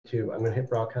I'm going to hit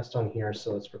broadcast on here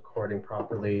so it's recording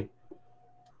properly.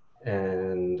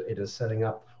 And it is setting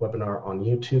up webinar on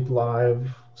YouTube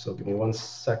live. So give me 1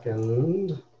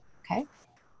 second. Okay.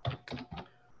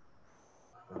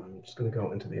 I'm just going to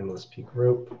go into the MLSP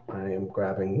group. I am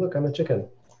grabbing, look, I'm a chicken.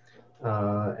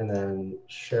 And then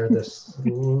share this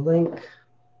link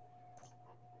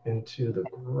into the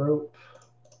group.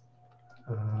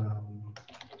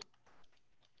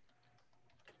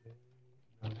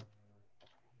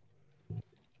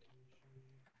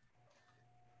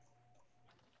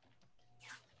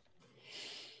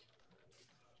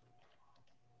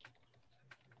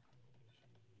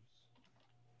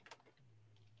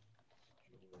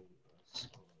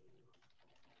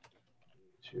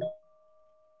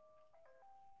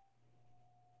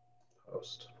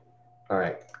 Post. All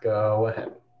right, go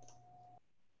ahead.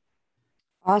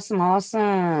 Awesome,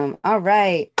 awesome. All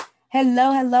right.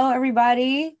 Hello,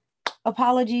 everybody.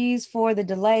 Apologies for the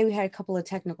delay. We had a couple of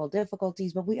technical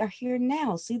difficulties, but we are here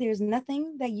now. See, there's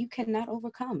nothing that you cannot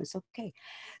overcome. It's okay.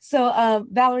 So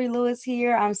Valerie Lewis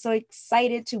here. I'm so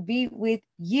excited to be with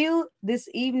you this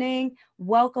evening.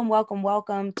 Welcome, welcome,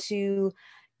 welcome to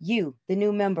you, the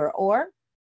new member, or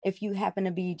if you happen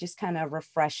to be just kind of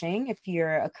refreshing, if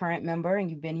you're a current member and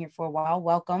you've been here for a while,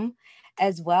 welcome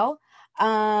as well.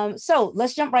 So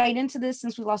let's jump right into this.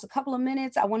 Since we lost a couple of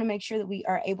minutes, I want to make sure that we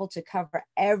are able to cover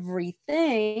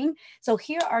everything. So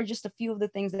here are just a few of the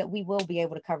things that we will be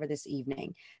able to cover this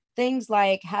evening. Things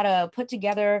like how to put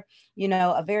together,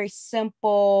 a very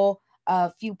simple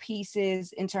few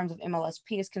pieces in terms of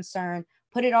MLSP is concerned,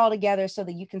 put it all together so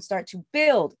that you can start to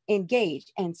build, engage,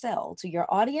 and sell to your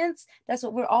audience. That's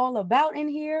what we're all about in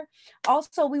here.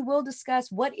 Also, we will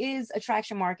discuss what is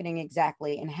attraction marketing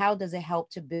exactly and how does it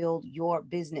help to build your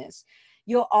business.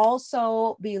 You'll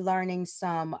also be learning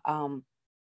some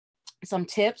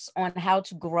tips on how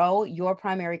to grow your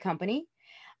primary company,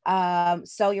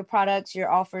 sell your products,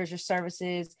 your offers, your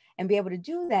services, and be able to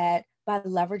do that by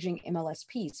leveraging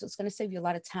MLSP. So it's going to save you a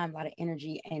lot of time, a lot of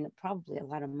energy, and probably a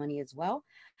lot of money as well.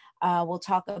 We'll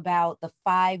talk about the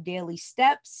 5 daily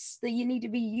steps that you need to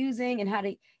be using and how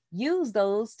to use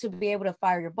those to be able to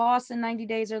fire your boss in 90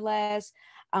 days or less.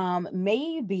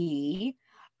 Maybe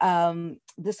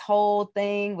this whole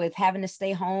thing with having to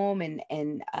stay home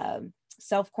and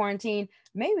self-quarantine,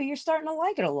 maybe you're starting to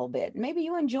like it a little bit. Maybe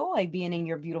you enjoy being in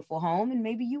your beautiful home and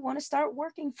maybe you want to start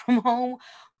working from home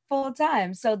full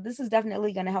time. So this is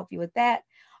definitely going to help you with that.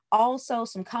 Also,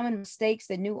 some common mistakes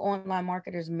that new online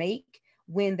marketers make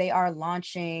when they are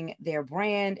launching their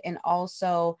brand, and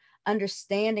also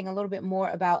understanding a little bit more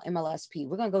about MLSP.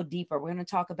 We're going to go deeper. We're going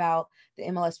to talk about the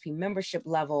MLSP membership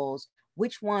levels,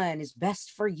 which one is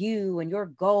best for you and your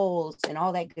goals and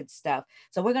all that good stuff.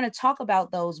 So we're going to talk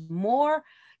about those more,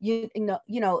 in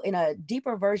a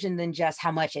deeper version than just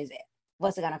how much is it?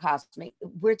 What's it going to cost me?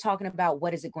 We're talking about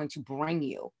what is it going to bring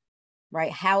you,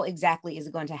 right? How exactly is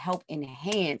it going to help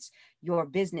enhance your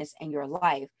business and your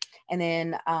life? And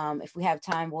then if we have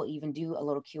time, we'll even do a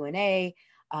little Q&A,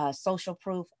 social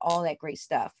proof, all that great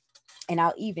stuff. And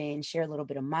I'll even share a little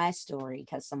bit of my story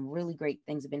because some really great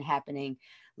things have been happening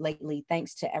lately,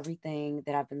 thanks to everything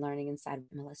that I've been learning inside of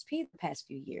MLSP the past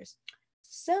few years.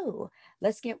 So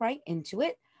let's get right into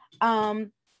it.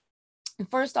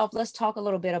 First off, let's talk a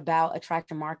little bit about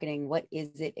attraction marketing. What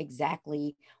is it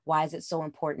exactly? Why is it so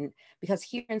important? Because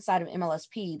here inside of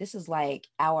MLSP, this is like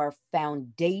our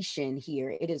foundation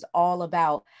here. It is all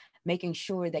about making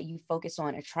sure that you focus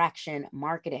on attraction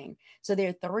marketing. So there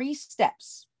are 3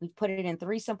 steps. We put it in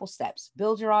 3 simple steps: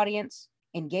 build your audience,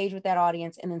 engage with that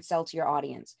audience, and then sell to your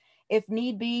audience. If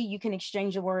need be, you can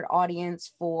exchange the word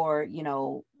audience for,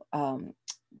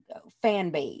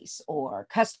 fan base or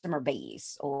customer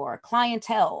base or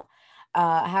clientele,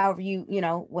 however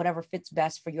whatever fits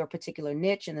best for your particular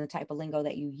niche and the type of lingo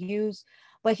that you use.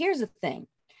 But here's the thing.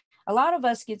 A lot of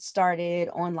us get started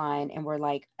online and we're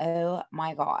like, oh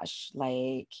my gosh,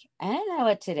 like, I don't know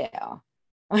what to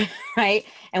do. Right?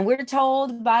 And we're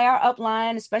told by our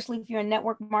upline, especially if you're in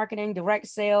network marketing, direct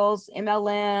sales,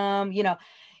 MLM,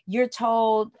 you're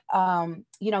told,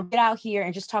 get out here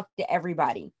and just talk to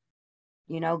everybody.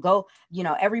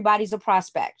 Everybody's a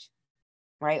prospect,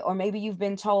 right? Or maybe you've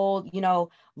been told,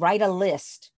 write a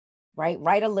list, right?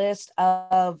 Write a list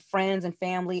of friends and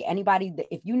family, anybody that,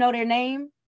 if you know their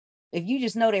name, if you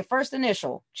just know their first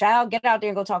initial, child, get out there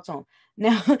and go talk to them.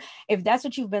 Now, if that's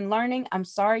what you've been learning, I'm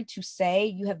sorry to say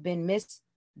you have been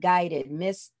misguided,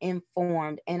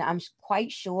 misinformed. And I'm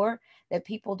quite sure that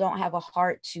people don't have a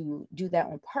heart to do that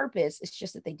on purpose. It's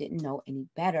just that they didn't know any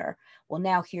better. Well,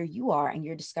 now here you are, and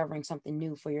you're discovering something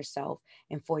new for yourself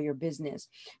and for your business.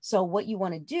 So what you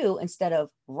want to do, instead of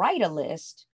write a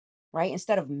list, right?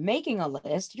 Instead of making a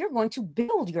list, you're going to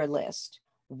build your list.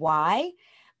 Why?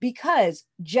 Because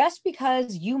just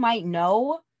because you might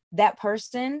know that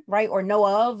person, right, or know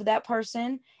of that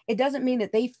person, it doesn't mean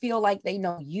that they feel like they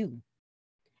know you.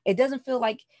 It doesn't feel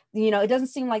like, it doesn't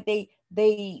seem like they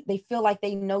feel like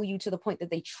they know you to the point that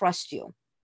they trust you.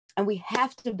 And we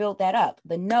have to build that up,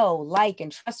 the know, like,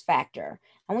 and trust factor.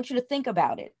 I want you to think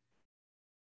about it.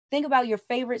 Think about your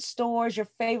favorite stores, your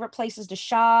favorite places to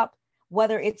shop,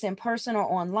 whether it's in person or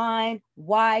online.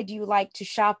 Why do you like to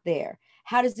shop there?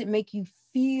 How does it make you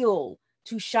feel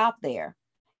to shop there?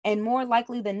 And more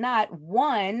likely than not,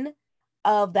 one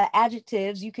of the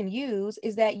adjectives you can use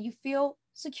is that you feel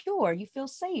secure, you feel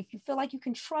safe, you feel like you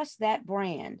can trust that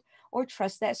brand or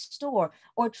trust that store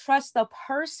or trust the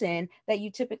person that you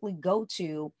typically go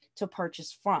to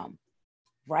purchase from,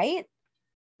 right?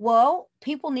 Well,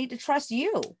 people need to trust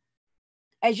you.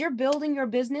 As you're building your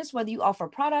business, whether you offer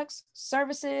products,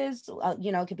 services,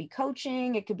 it could be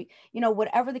coaching, it could be,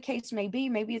 whatever the case may be,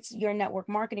 maybe it's your network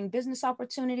marketing business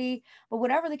opportunity, but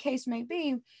whatever the case may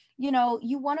be,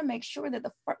 you want to make sure that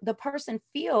the person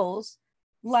feels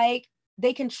like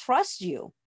they can trust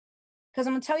you. Because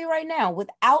I'm going to tell you right now,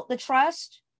 without the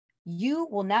trust, you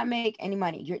will not make any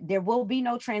money. There will be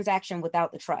no transaction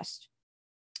without the trust.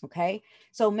 Okay.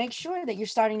 So make sure that you're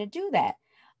starting to do that.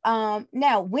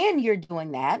 Now, when you're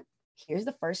doing that, here's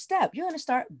the first step. You're going to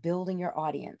start building your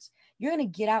audience. You're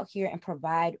going to get out here and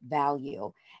provide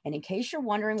value. And in case you're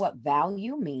wondering what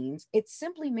value means, it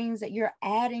simply means that you're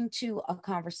adding to a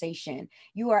conversation.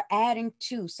 You are adding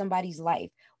to somebody's life.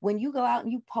 When you go out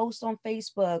and you post on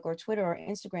Facebook or Twitter or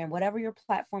Instagram, whatever your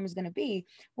platform is going to be,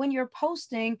 when you're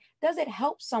posting, does it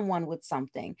help someone with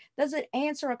something? Does it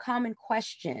answer a common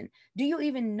question? Do you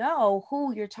even know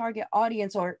who your target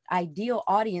audience or ideal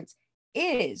audience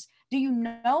is? Do you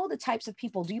know the types of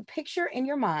people? Do you picture in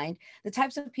your mind the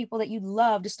types of people that you'd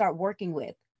love to start working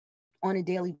with on a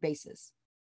daily basis?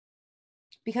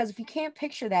 Because if you can't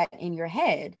picture that in your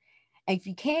head, and if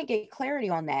you can't get clarity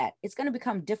on that, it's going to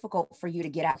become difficult for you to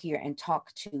get out here and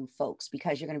talk to folks,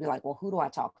 because you're going to be like, well, who do I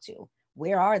talk to?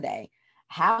 Where are they?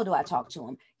 How do I talk to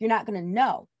them? You're not going to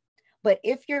know. But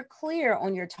if you're clear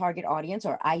on your target audience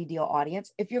or ideal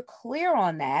audience, if you're clear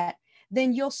on that,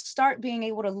 then you'll start being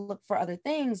able to look for other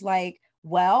things like,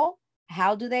 well,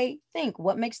 how do they think?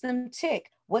 What makes them tick?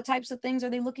 What types of things are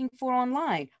they looking for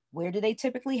online? Where do they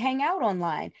typically hang out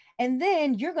online? And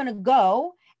then you're going to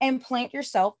go and plant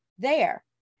yourself there.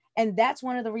 And that's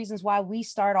one of the reasons why we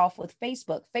start off with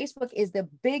Facebook. Facebook is the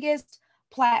biggest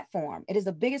platform. It is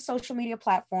the biggest social media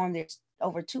platform. There's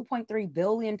over 2.3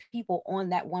 billion people on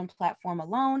that one platform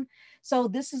alone. So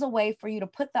this is a way for you to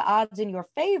put the odds in your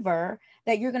favor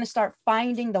that you're going to start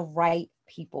finding the right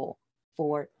people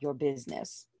for your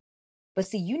business. But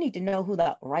see, you need to know who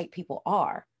the right people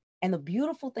are. And the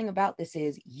beautiful thing about this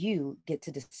is you get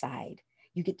to decide.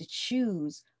 You get to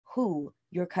choose who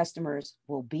your customers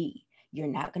will be. You're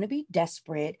not going to be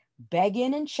desperate,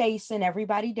 begging and chasing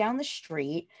everybody down the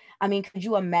street. I mean, could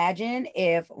you imagine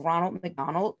if Ronald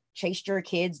McDonald chased your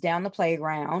kids down the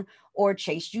playground or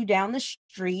chased you down the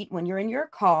street when you're in your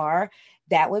car?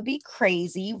 That would be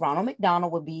crazy. Ronald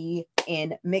McDonald would be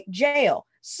in McJail.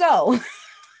 So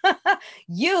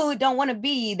you don't want to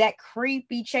be that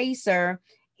creepy chaser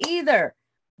either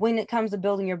when it comes to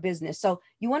building your business. So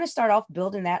you want to start off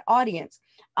building that audience.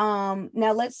 Now,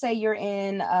 let's say you're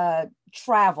in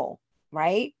travel,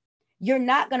 right? You're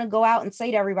not going to go out and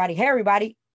say to everybody, hey,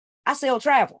 everybody, I sell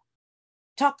travel.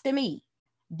 Talk to me,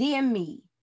 DM me,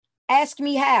 ask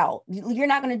me how. You're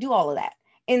not going to do all of that.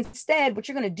 Instead, what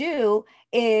you're going to do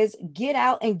is get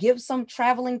out and give some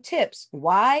traveling tips.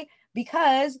 Why?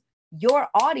 Because your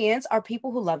audience are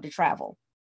people who love to travel.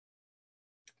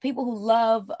 People who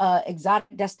love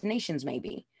exotic destinations,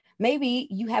 maybe. Maybe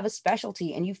you have a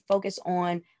specialty and you focus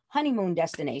on honeymoon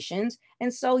destinations.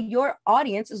 And so your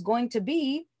audience is going to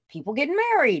be people getting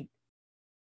married,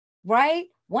 right?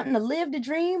 Wanting to live the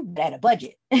dream, but at a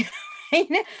budget.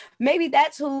 Maybe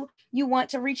that's who you want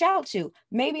to reach out to.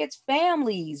 Maybe it's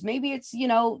families. Maybe it's,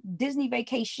 Disney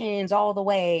vacations all the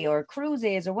way or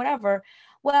cruises or whatever.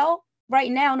 Well,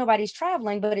 right now, nobody's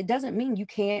traveling, but it doesn't mean you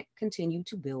can't continue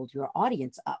to build your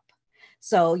audience up.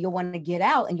 So you'll want to get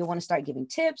out and you'll want to start giving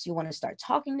tips. You want to start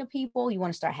talking to people. You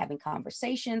want to start having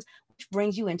conversations, which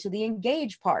brings you into the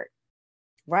engage part,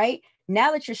 right?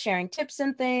 Now that you're sharing tips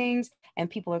and things and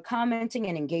people are commenting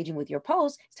and engaging with your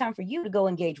posts, it's time for you to go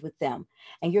engage with them.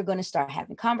 And you're going to start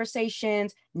having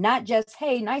conversations, not just,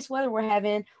 hey, nice weather we're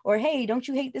having, or hey, don't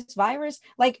you hate this virus?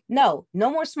 Like, no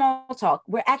more small talk.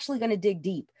 We're actually going to dig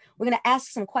deep. We're going to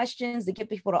ask some questions to get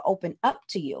people to open up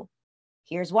to you.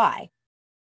 Here's why.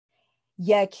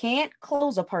 You can't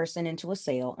close a person into a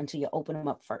sale until you open them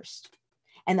up first.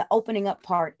 And the opening up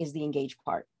part is the engage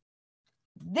part.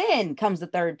 Then comes the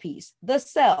third piece, the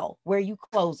sell, where you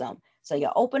close them. So you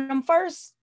open them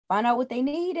first, find out what they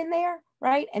need in there,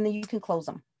 right? And then you can close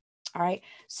them. All right.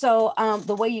 So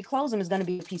the way you close them is going to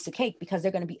be a piece of cake, because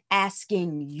they're going to be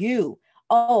asking you,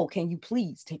 oh, can you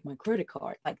please take my credit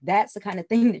card? Like, that's the kind of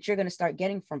thing that you're going to start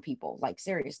getting from people, like,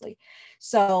 seriously.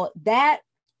 So that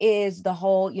is the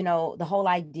whole, the whole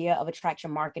idea of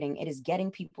attraction marketing. It is getting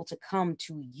people to come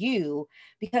to you,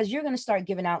 because you're going to start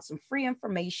giving out some free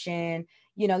information.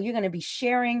 You're going to be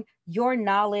sharing your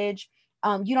knowledge.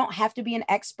 You don't have to be an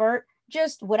expert.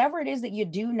 Just whatever it is that you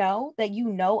do know, that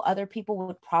other people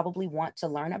would probably want to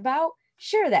learn about,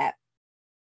 share that.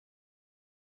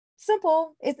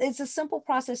 Simple. It's a simple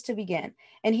process to begin.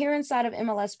 And here inside of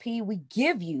MLSP, we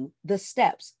give you the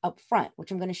steps up front, which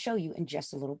I'm going to show you in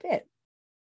just a little bit.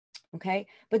 Okay.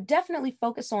 But definitely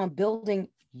focus on building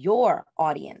your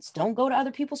audience. Don't go to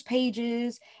other people's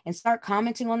pages and start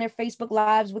commenting on their Facebook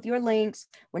lives with your links.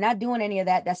 We're not doing any of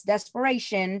that. That's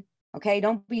desperation. Okay.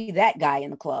 Don't be that guy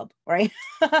in the club, right?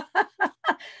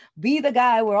 Be the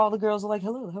guy where all the girls are like,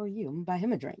 hello, how are you? I'm gonna buy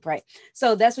him a drink, right?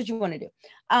 So that's what you want to do.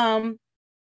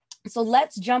 So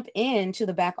let's jump into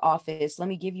the back office. Let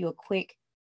me give you a quick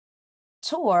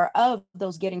tour of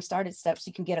those getting started steps so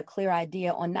you can get a clear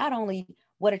idea on not only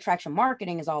what attraction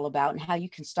marketing is all about and how you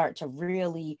can start to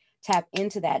really tap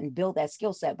into that and build that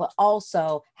skill set, but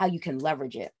also how you can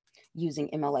leverage it using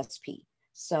MLSP.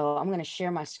 So I'm going to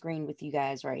share my screen with you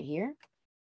guys right here.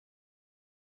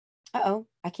 Uh-oh,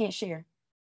 I can't share.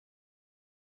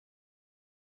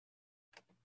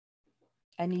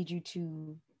 I need you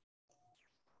to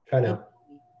try now.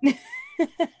 Okay.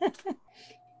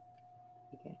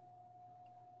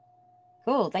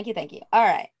 Cool. Thank you. All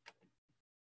right.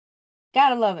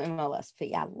 Gotta love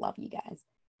MLSP. I love you guys.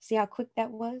 See how quick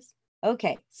that was?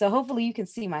 Okay, so hopefully you can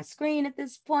see my screen at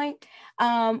this point.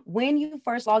 When you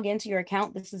first log into your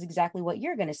account, this is exactly what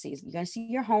you're going to see. You're going to see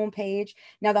your home page.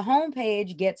 Now, the home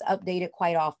page gets updated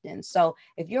quite often. So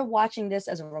if you're watching this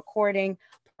as a recording,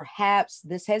 perhaps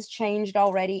this has changed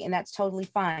already, and that's totally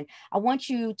fine. I want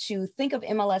you to think of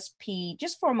MLSP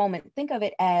just for a moment. Think of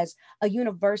it as a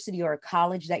university or a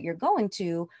college that you're going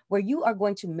to, where you are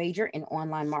going to major in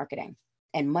online marketing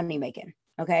and money making.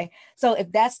 Okay, so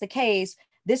if that's the case,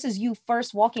 this is you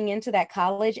first walking into that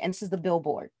college, and this is the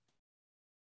billboard.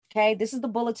 Okay, this is the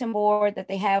bulletin board that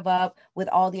they have up with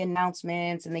all the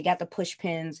announcements, and they got the push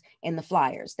pins and the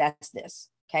flyers. That's this.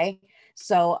 Okay,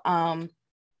 so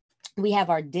we have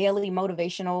our daily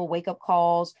motivational wake-up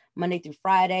calls Monday through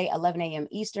Friday, 11 a.m.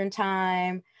 Eastern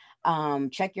time.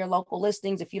 Check your local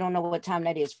listings if you don't know what time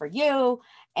that is for you,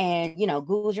 and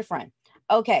Google's your friend.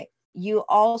 Okay. You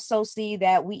also see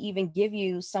that we even give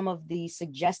you some of the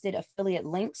suggested affiliate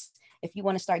links. If you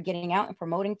want to start getting out and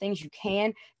promoting things, you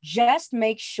can. Just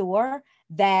make sure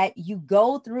that you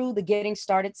go through the getting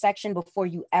started section before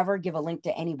you ever give a link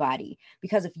to anybody.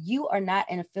 Because if you are not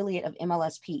an affiliate of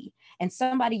MLSP and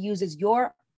somebody uses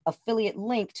your affiliate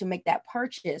link to make that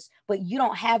purchase, but you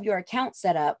don't have your account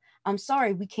set up, I'm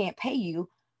sorry, we can't pay you.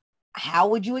 How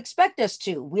would you expect us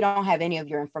to? We don't have any of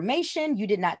your information. You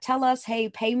did not tell us, hey,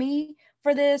 pay me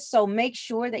for this. So make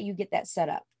sure that you get that set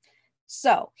up.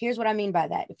 So here's what I mean by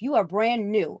that. If you are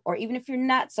brand new, or even if you're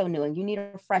not so new and you need a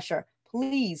refresher,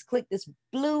 please click this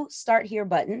blue Start Here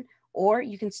button, or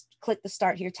you can click the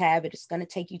Start Here tab. It's going to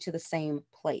take you to the same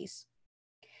place.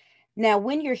 Now,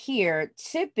 when you're here,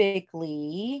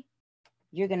 typically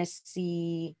you're going to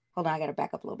see, hold on, I got to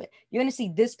back up a little bit. You're going to see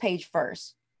this page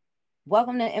first.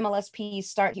 Welcome to MLSP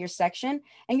Start Here section.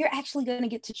 And you're actually going to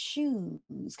get to choose,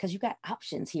 because you got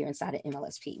options here inside of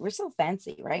MLSP. We're so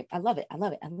fancy, right? I love it. I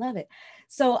love it. I love it.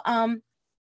 So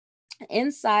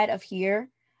inside of here,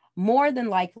 more than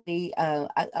likely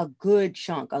a good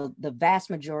chunk of the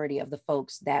vast majority of the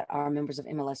folks that are members of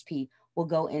MLSP will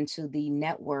go into the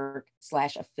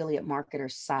network/affiliate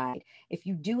marketer side. If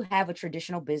you do have a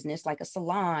traditional business like a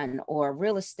salon or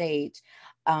real estate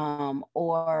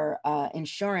or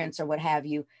insurance or what have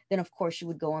you, then of course you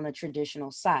would go on the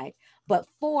traditional side. But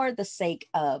for the sake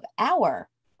of our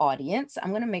audience, I'm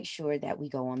going to make sure that we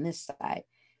go on this side.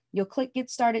 You'll click Get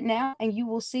Started Now, and you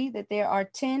will see that there are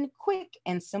 10 quick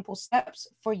and simple steps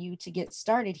for you to get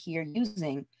started here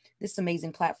using this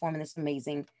amazing platform and this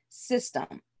amazing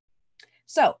system.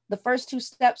 So the first two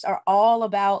steps are all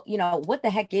about, what the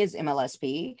heck is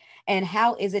MLSP and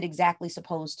how is it exactly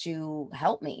supposed to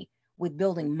help me with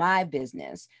building my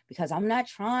business? Because I'm not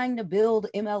trying to build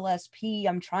MLSP.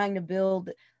 I'm trying to build,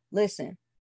 listen,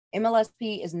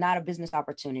 MLSP is not a business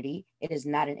opportunity. It is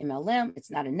not an MLM.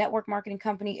 It's not a network marketing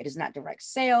company. It is not direct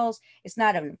sales. It's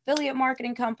not an affiliate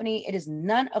marketing company. It is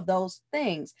none of those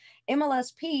things.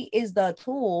 MLSP is the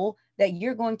tool that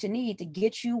you're going to need to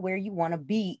get you where you want to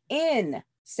be in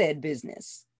said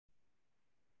business.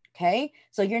 Okay,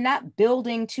 so you're not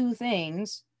building two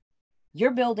things.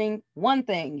 You're building one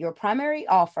thing, your primary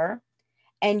offer,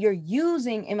 and you're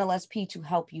using MLSP to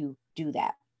help you do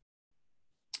that.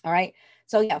 All right.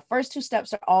 So yeah, first two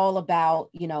steps are all about,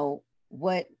 you know,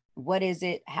 what is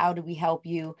it? How do we help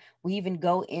you? We even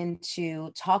go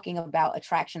into talking about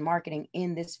attraction marketing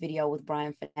in this video with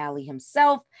Brian Finale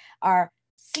himself, our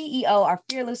CEO, our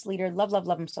fearless leader. Love, love,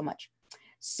 love him so much.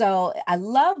 So I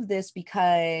love this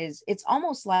because it's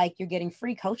almost like you're getting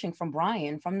free coaching from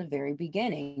Brian from the very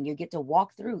beginning. You get to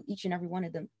walk through each and every one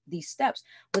of these steps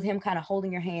with him kind of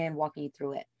holding your hand, walking you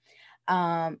through it.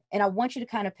 And I want you to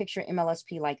kind of picture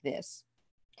MLSP like this.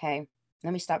 Okay,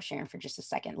 let me stop sharing for just a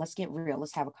second. Let's get real.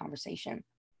 Let's have a conversation.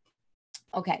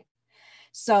 Okay,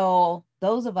 so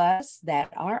those of us that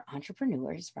are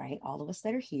entrepreneurs, right? All of us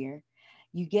that are here,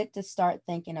 you get to start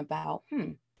thinking about,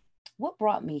 what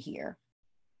brought me here?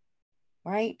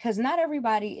 Right? Because not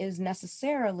everybody is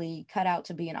necessarily cut out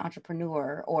to be an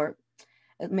entrepreneur, or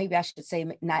maybe I should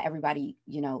say not everybody,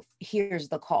 you know, hears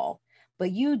the call,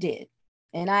 but you did,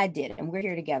 and I did, and we're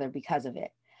here together because of it.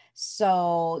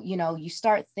 So, you know, you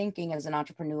start thinking as an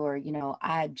entrepreneur, you know,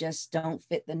 I just don't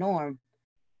fit the norm.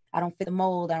 I don't fit the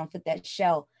mold. I don't fit that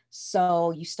shell.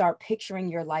 So you start picturing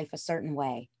your life a certain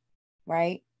way,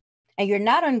 right? And you're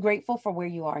not ungrateful for where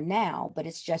you are now, but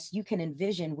it's just you can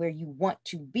envision where you want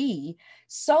to be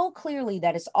so clearly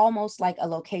that it's almost like a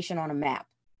location on a map,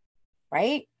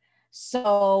 right?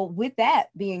 So with that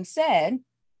being said,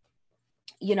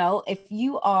 you know, if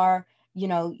you are, you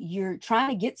know, you're trying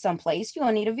to get someplace, you're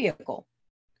gonna need a vehicle,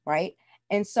 right?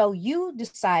 And so you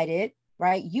decided,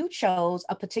 right? You chose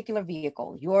a particular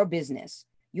vehicle, your business.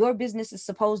 Your business is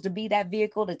supposed to be that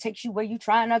vehicle that takes you where you're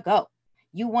trying to go.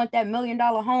 You want that $1 million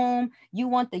home, you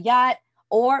want the yacht,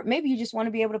 or maybe you just want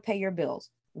to be able to pay your bills.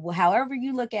 Well, however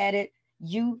you look at it,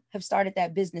 you have started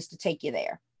that business to take you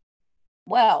there.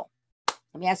 Well,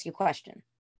 let me ask you a question.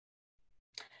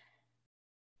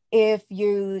 If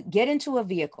you get into a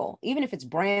vehicle, even if it's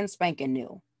brand spanking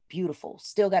new, beautiful,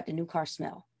 still got the new car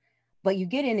smell, but you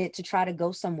get in it to try to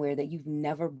go somewhere that you've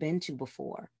never been to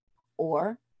before,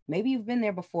 or maybe you've been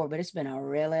there before, but it's been a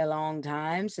really long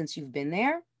time since you've been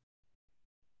there.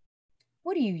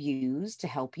 What do you use to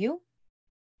help you?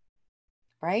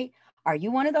 Right? Are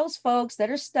you one of those folks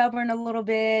that are stubborn a little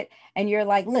bit and you're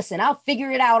like, listen, I'll figure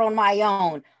it out on my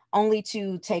own, only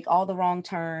to take all the wrong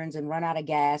turns and run out of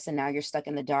gas, and now you're stuck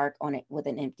in the dark on it with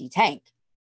an empty tank?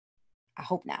 I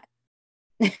hope not.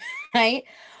 Right?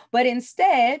 But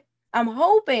instead, I'm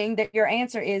hoping that your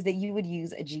answer is that you would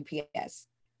use a GPS.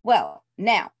 Well,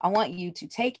 now I want you to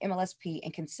take MLSP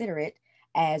and consider it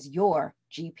as your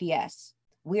GPS.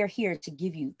 We're here to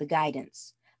give you the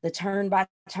guidance, the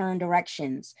turn-by-turn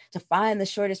directions to find the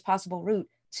shortest possible route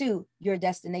to your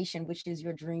destination, which is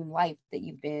your dream life that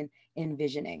you've been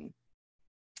envisioning.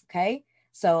 Okay?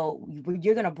 So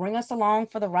you're going to bring us along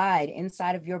for the ride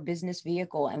inside of your business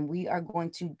vehicle, and we are going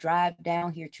to drive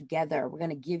down here together. We're going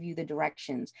to give you the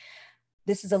directions.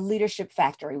 This is a leadership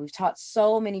factory. We've taught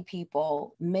so many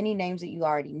people, many names that you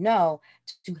already know,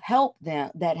 to help them,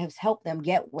 that has helped them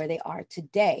get where they are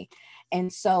today.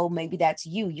 And so maybe that's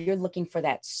you. You're looking for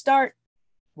that start.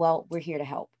 Well, we're here to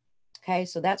help. Okay,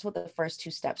 so that's what the first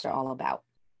two steps are all about.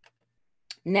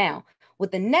 Now,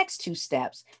 with the next two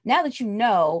steps, now that you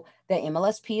know that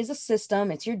MLSP is a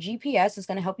system, it's your GPS, it's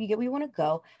going to help you get where you want to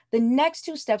go. The next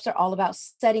two steps are all about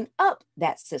setting up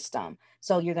that system.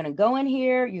 So you're going to go in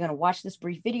here, you're going to watch this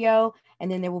brief video, and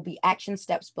then there will be action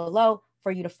steps below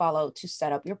for you to follow to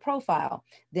set up your profile.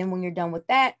 Then when you're done with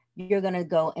that, you're going to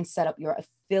go and set up your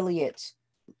affiliate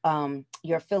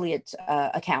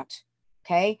account.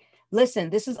 Okay. Listen,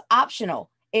 this is optional.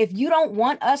 If you don't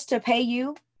want us to pay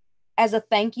you as a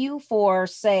thank you for,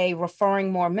 say,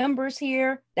 referring more members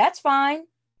here, that's fine,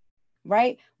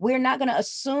 right? We're not going to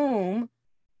assume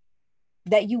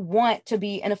that you want to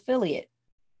be an affiliate.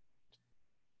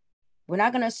 We're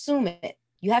not going to assume it.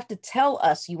 You have to tell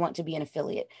us you want to be an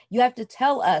affiliate. You have to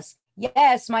tell us,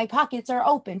 yes, my pockets are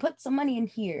open. Put some money in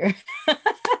here.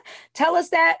 Tell us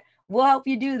that. We'll help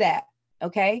you do that.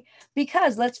 Okay?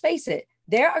 Because let's face it,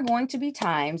 there are going to be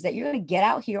times that you're going to get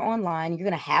out here online. You're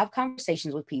going to have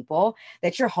conversations with people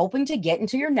that you're hoping to get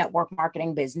into your network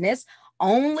marketing business,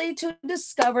 only to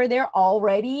discover they're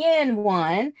already in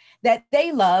one that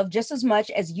they love just as much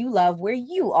as you love where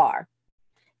you are.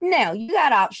 Now, you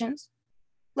got options.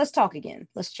 let's talk again.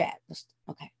 Let's chat.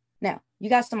 Okay. Now you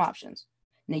got some options.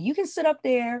 Now you can sit up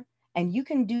there and you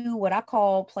can do what I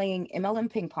call playing MLM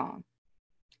ping pong.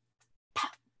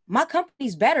 My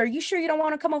company's better. You sure you don't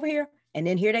want to come over here? And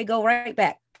then here they go right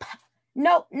back.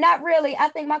 Nope, not really. I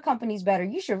think my company's better.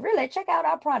 You should really check out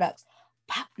our products.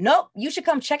 Nope, you should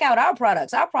come check out our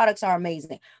products. Our products are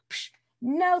amazing.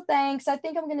 No, thanks. I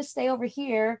think I'm going to stay over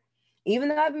here. Even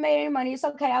though I haven't made any money, it's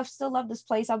okay. I still love this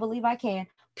place. I believe I can.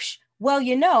 Well,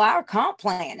 you know, our comp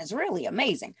plan is really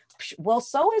amazing. Well,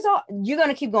 so is all. You're going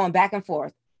to keep going back and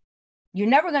forth. You're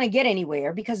never going to get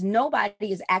anywhere because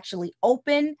nobody is actually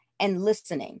open and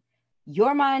listening.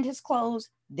 Your mind has closed,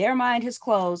 their mind has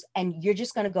closed, and you're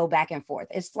just going to go back and forth.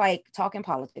 It's like talking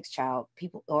politics, child,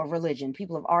 people, or religion.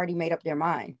 People have already made up their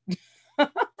mind. You're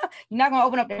not going to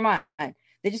open up their mind.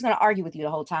 They're just going to argue with you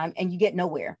the whole time and you get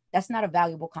nowhere. That's not a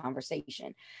valuable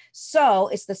conversation. So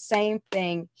it's the same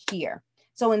thing here.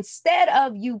 So instead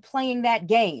of you playing that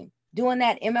game, doing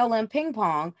that MLM ping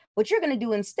pong, what you're going to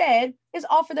do instead is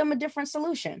offer them a different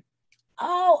solution.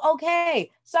 Oh,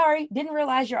 okay. Sorry. Didn't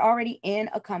realize you're already in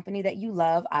a company that you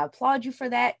love. I applaud you for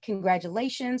that.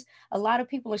 Congratulations. A lot of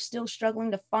people are still struggling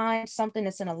to find something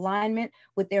that's in alignment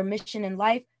with their mission in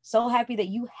life. So happy that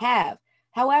you have.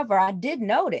 However, I did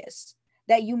notice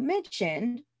that you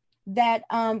mentioned that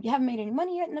you haven't made any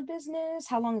money yet in the business.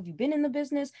 How long have you been in the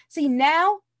business? See,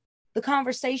 now the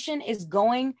conversation is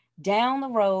going down the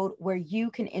road where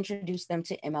you can introduce them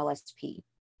to MLSP.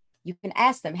 You can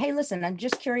ask them, hey, listen, I'm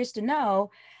just curious to know,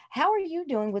 how are you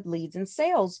doing with leads and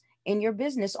sales in your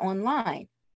business online?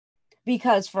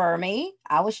 Because for me,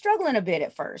 I was struggling a bit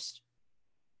at first,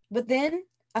 but then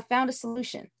I found a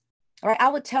solution. All right, I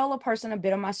would tell a person a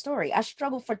bit of my story. I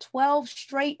struggled for 12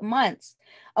 straight months.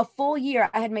 A full year,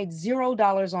 I had made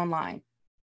 $0 online.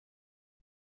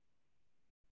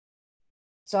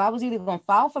 So I was either going to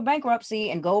file for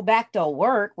bankruptcy and go back to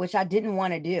work, which I didn't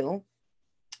want to do,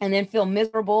 and then feel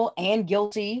miserable and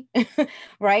guilty,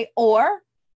 right? Or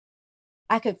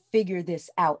I could figure this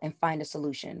out and find a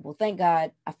solution. Well, thank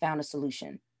God I found a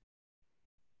solution.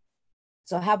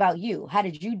 So how about you?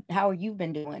 How are you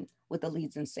been doing with the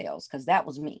leads and sales? Because that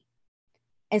was me.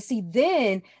 And see,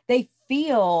 then they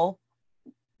feel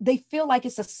like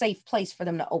it's a safe place for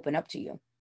them to open up to you.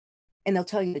 And they'll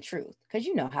tell you the truth. Because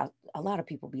you know how a lot of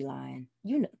people be lying.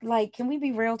 You know, like, can we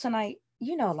be real tonight?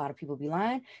 You know, a lot of people be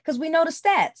lying because we know the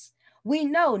stats. We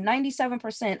know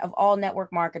 97% of all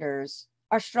network marketers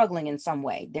are struggling in some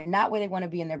way. They're not where they want to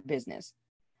be in their business.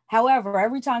 However,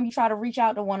 every time you try to reach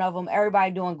out to one of them, everybody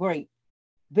doing great.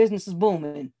 Business is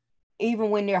booming.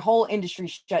 Even when their whole industry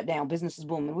shut down, business is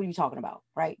booming. What are you talking about?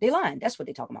 Right? They lying. That's what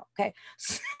they're talking about. Okay.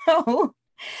 So,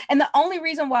 and the only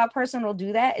reason why a person will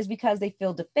do that is because they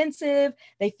feel defensive.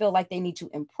 They feel like they need to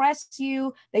impress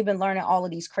you. They've been learning all of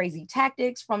these crazy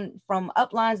tactics from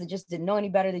uplines that just didn't know any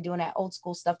better. They're doing that old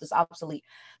school stuff that's obsolete.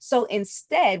 So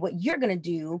instead, what you're going to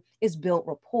do is build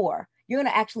rapport. You're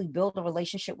going to actually build a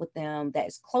relationship with them that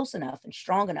is close enough and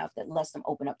strong enough that lets them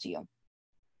open up to you.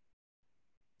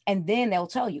 And then they'll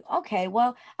tell you, okay,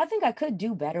 well, I think I could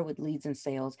do better with leads and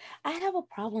sales. I have a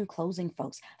problem closing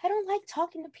folks. I don't like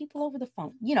talking to people over the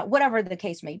phone, you know, whatever the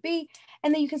case may be.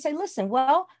 And then you can say, listen,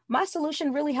 well, my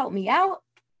solution really helped me out.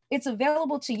 It's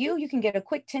available to you. You can get a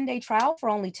quick 10-day trial for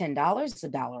only $10. It's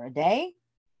 $1 a day.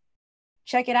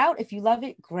 Check it out. If you love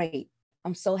it, great.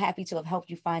 I'm so happy to have helped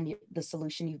you find the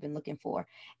solution you've been looking for.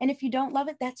 And if you don't love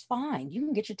it, that's fine. You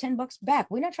can get your $10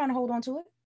 back. We're not trying to hold on to it.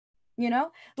 You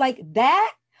know, like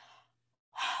that.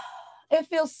 It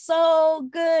feels so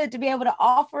good to be able to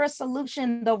offer a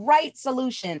solution, the right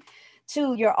solution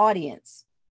to your audience.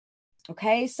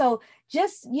 Okay, so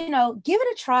just, you know, give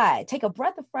it a try. Take a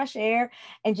breath of fresh air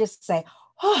and just say,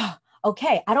 oh,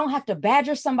 okay, I don't have to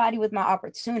badger somebody with my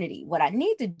opportunity. What I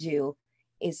need to do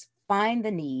is find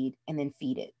the need and then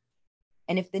feed it.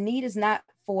 And if the need is not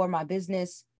for my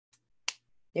business,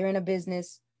 they're in a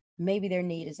business, maybe their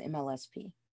need is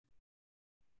MLSP.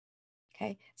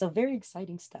 Okay, so very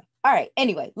exciting stuff. All right,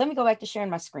 anyway, let me go back to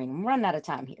sharing my screen. I'm running out of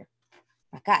time here.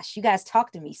 My gosh, you guys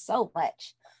talk to me so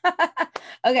much.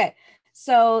 Okay,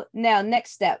 so now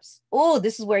next steps. Oh,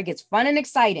 this is where it gets fun and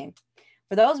exciting.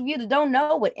 For those of you that don't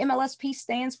know what MLSP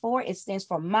stands for, it stands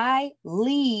for My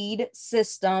Lead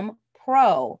System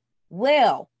Pro.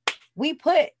 Well, we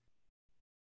put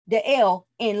the L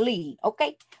in lead,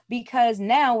 okay? Because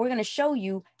now we're going to show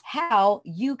you how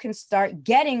you can start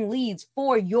getting leads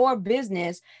for your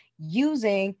business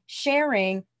using,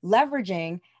 sharing,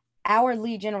 leveraging our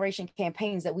lead generation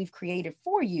campaigns that we've created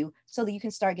for you so that you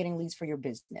can start getting leads for your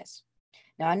business.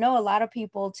 Now, I know a lot of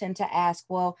people tend to ask,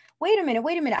 well, wait a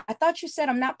minute. I thought you said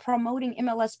I'm not promoting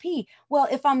MLSP. Well,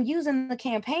 if I'm using the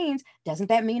campaigns, doesn't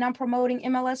that mean I'm promoting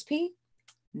MLSP?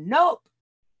 Nope,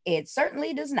 it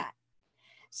certainly does not.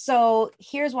 So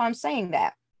here's why I'm saying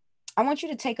that. I want you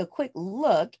to take a quick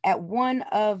look at one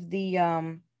of the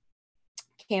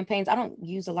campaigns. I don't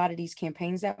use a lot of these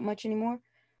campaigns that much anymore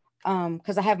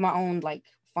because I have my own like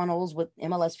funnels with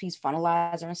MLSP's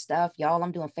funnelizer and stuff. Y'all,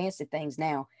 I'm doing fancy things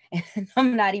now and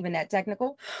I'm not even that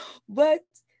technical, but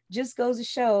just goes to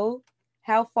show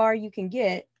how far you can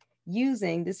get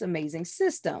using this amazing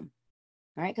system.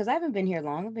 All right, because I haven't been here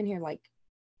long. I've been here like,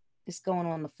 it's going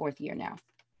on the 4th year now.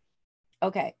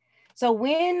 Okay, so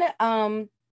when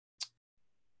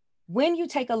you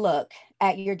take a look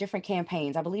at your different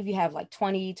campaigns, I believe you have like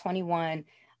 20, 21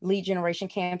 lead generation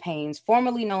campaigns,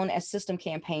 formerly known as system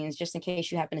campaigns, just in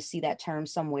case you happen to see that term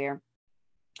somewhere.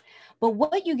 But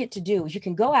what you get to do is you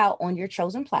can go out on your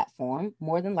chosen platform,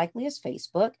 more than likely is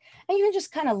Facebook, and you can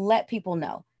just kind of let people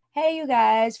know, hey, you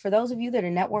guys, for those of you that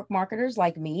are network marketers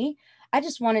like me, I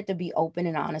just wanted to be open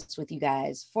and honest with you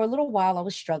guys. For a little while, I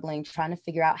was struggling, trying to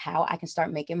figure out how I can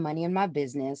start making money in my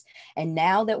business. And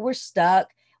now that we're stuck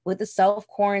with the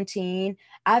self-quarantine,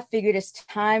 I figured it's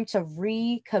time to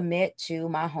recommit to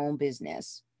my home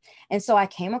business. And so I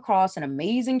came across an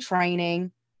amazing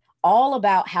training all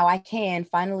about how I can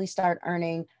finally start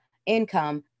earning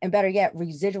income, and better yet,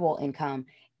 residual income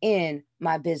in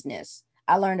my business.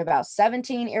 I learned about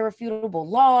 17 irrefutable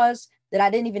laws that I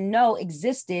didn't even know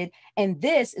existed. And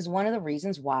this is one of the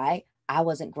reasons why I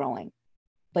wasn't growing.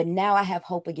 But now I have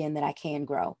hope again that I can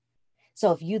grow.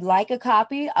 So if you'd like a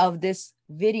copy of this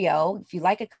video, if you'd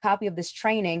like a copy of this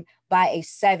training by a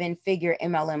 7-figure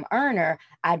MLM earner,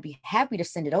 I'd be happy to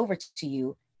send it over to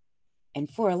you. And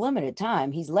for a limited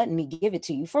time, he's letting me give it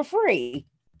to you for free,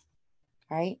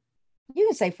 right? You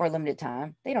can say for a limited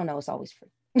time. They don't know it's always free.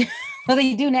 Well,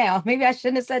 they do now. Maybe I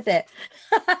shouldn't have said that.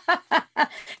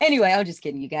 Anyway, I'm just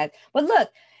kidding, you guys. But look,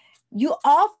 you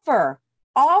offer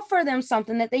them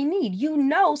something that they need. You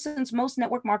know, since most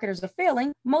network marketers are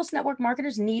failing, most network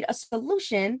marketers need a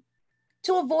solution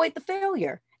to avoid the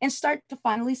failure and start to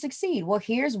finally succeed. Well,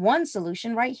 here's one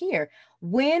solution right here.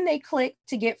 When they click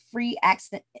to get free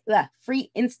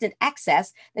instant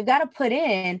access, they've got to put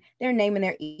in their name and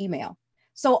their email.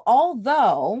 So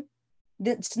although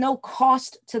it's no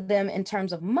cost to them in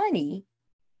terms of money,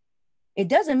 it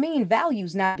doesn't mean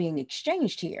value's not being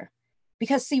exchanged here.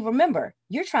 Because see, remember,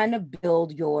 you're trying to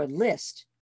build your list,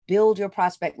 build your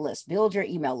prospect list, build your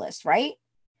email list, right?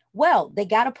 Well, they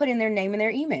got to put in their name and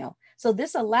their email. So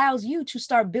this allows you to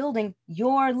start building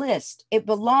your list. It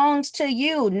belongs to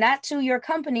you, not to your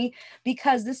company,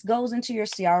 because this goes into your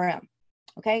CRM.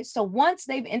 Okay. So once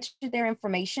they've entered their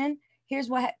information, here's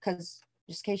what, because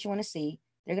just in case you want to see,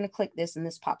 they're going to click this and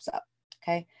this pops up.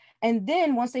 Okay. And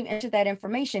then once they've entered that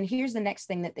information, here's the next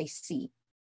thing that they see.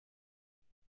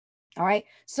 All right.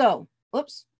 So,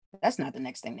 oops, that's not the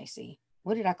next thing they see.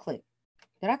 What did I click?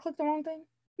 Did I click the wrong thing?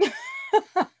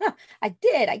 I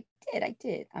did.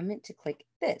 I meant to click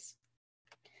this.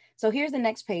 So here's the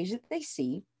next page that they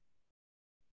see.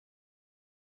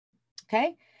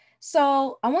 Okay.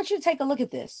 So I want you to take a look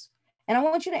at this and I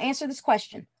want you to answer this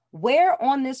question. Where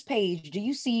on this page do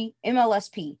you see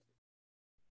MLSP?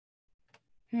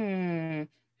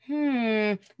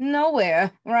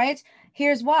 Nowhere, right?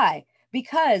 Here's why.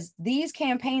 Because these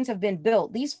campaigns have been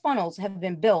built, these funnels have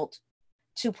been built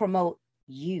to promote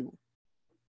you,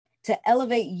 to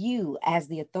elevate you as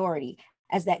the authority,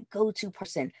 as that go-to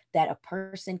person that a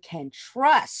person can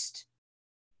trust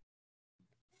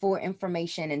for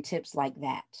information and tips like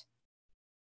that.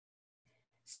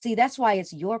 See, that's why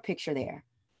it's your picture there,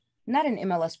 not an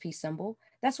MLSP symbol.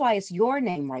 That's why it's your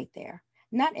name right there,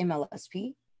 not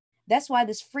MLSP. That's why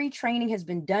this free training has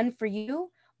been done for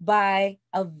you by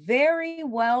a very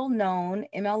well-known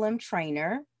MLM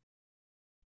trainer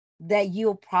that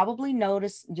you'll probably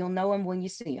notice. You'll know him when you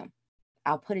see him.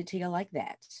 I'll put it to you like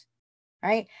that,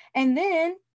 right? And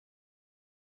then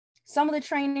some of the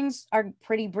trainings are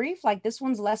pretty brief, like this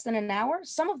one's less than an hour.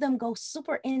 Some of them go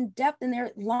super in depth and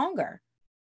they're longer,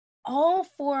 all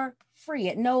for free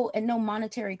at no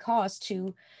monetary cost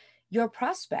to your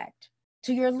prospect,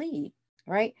 to your lead,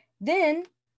 right? Then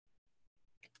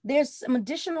there's some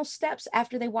additional steps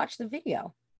after they watch the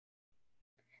video.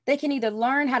 They can either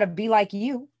learn how to be like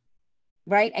you,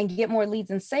 right, and get more leads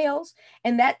and sales,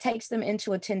 and that takes them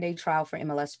into a 10-day trial for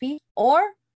MLSP, or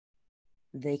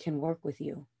they can work with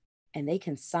you and they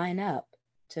can sign up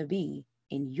to be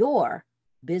in your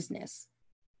business.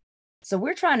 So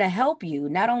we're trying to help you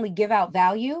not only give out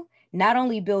value, not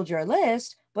only build your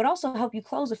list, but also help you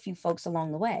close a few folks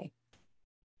along the way.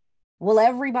 Will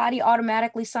everybody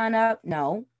automatically sign up?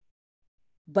 No.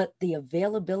 But the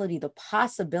availability, the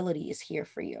possibility is here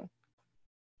for you.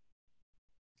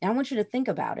 And I want you to think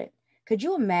about it. Could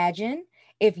you imagine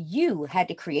if you had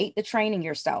to create the training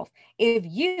yourself, if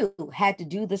you had to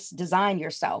do this design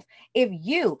yourself, if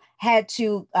you had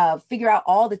to figure out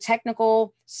all the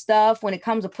technical stuff when it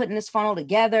comes to putting this funnel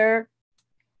together,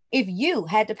 if you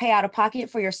had to pay out of pocket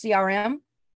for your CRM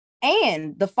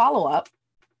and the follow-up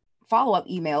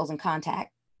emails and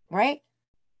contact, right?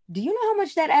 Do you know how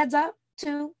much that adds up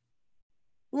to?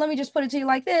 Let me just put it to you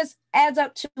like this, adds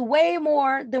up to way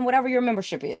more than whatever your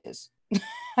membership is.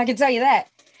 I can tell you that.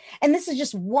 And this is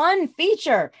just one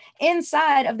feature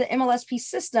inside of the MLSP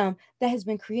system that has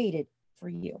been created for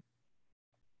you.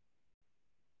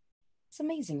 It's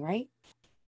amazing, right?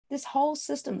 This whole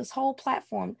system, this whole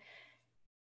platform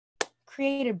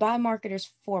created by marketers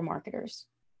for marketers.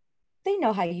 They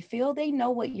know how you feel. They know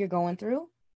what you're going through.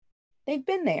 They've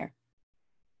been there.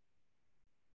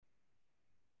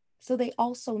 So they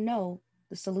also know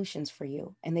the solutions for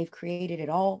you, and they've created it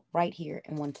all right here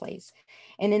in one place.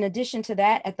 And in addition to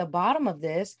that, at the bottom of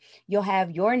this, you'll have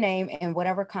your name and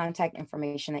whatever contact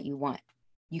information that you want.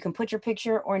 You can put your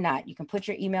picture or not. You can put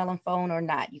your email and phone or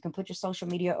not. You can put your social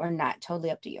media or not.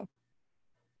 Totally up to you.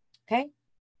 Okay.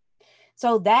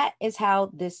 So that is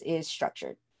how this is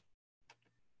structured.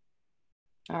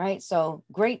 All right. So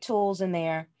great tools in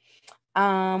there.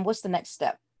 What's the next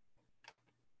step?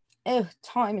 Oh,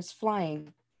 time is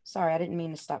flying. Sorry, I didn't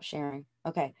mean to stop sharing.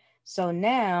 Okay, so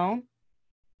now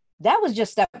that was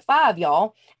just step 5,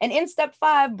 y'all. And in step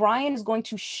 5, Brian is going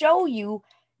to show you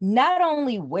not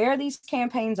only where these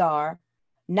campaigns are,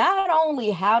 not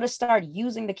only how to start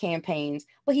using the campaigns,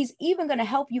 but he's even going to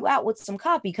help you out with some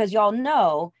copy, because y'all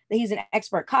know that he's an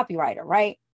expert copywriter,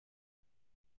 right?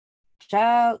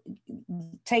 Child,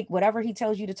 take whatever he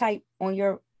tells you to type on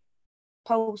your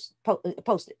post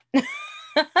it.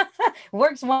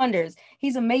 Works wonders.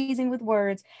 He's amazing with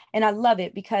words. And I love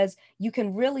it because you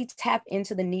can really tap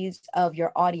into the needs of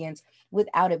your audience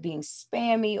without it being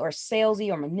spammy or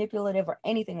salesy or manipulative or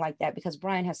anything like that, because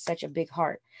Brian has such a big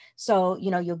heart. So,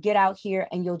 you know, you'll get out here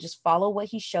and you'll just follow what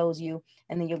he shows you,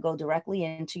 and then you'll go directly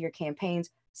into your campaigns,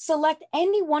 select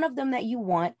any one of them that you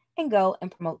want and go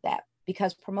and promote that,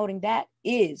 because promoting that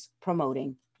is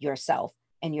promoting yourself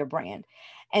and your brand.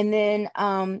 And then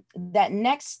that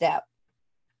next step,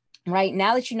 right?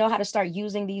 Now that you know how to start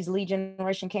using these lead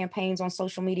generation campaigns on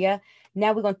social media,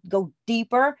 now we're going to go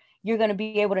deeper. You're going to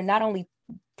be able to not only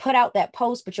put out that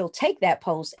post, but you'll take that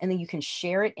post and then you can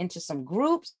share it into some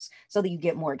groups so that you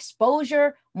get more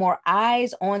exposure, more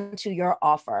eyes onto your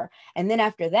offer. And then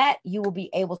after that, you will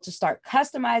be able to start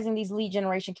customizing these lead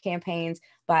generation campaigns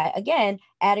by, again,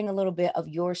 adding a little bit of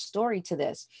your story to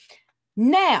this.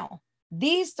 Now,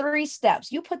 these 3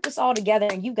 steps, you put this all together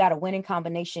and you've got a winning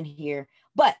combination here.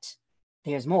 But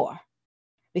there's more,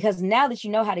 because now that you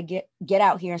know how to get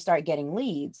out here and start getting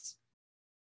leads,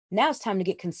 now it's time to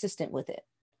get consistent with it.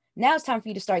 Now it's time for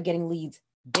you to start getting leads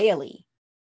daily,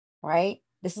 right?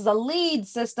 This is a lead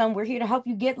system. We're here to help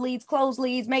you get leads, close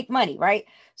leads, make money, right?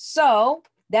 So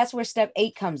that's where step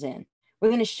 8 comes in.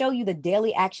 We're going to show you the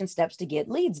daily action steps to get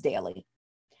leads daily.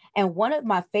 And one of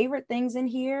my favorite things in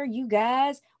here, you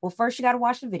guys, well, first you got to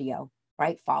watch the video,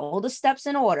 right? Follow the steps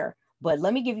in order. But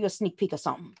let me give you a sneak peek of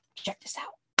something. Check this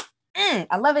out.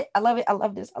 I love it. I love it. I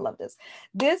love this. I love this.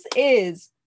 This is,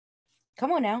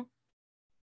 come on now.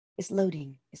 It's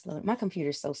loading. It's loading. My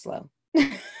computer's so slow.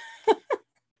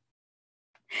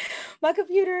 My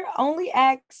computer only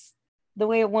acts the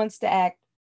way it wants to act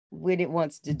when it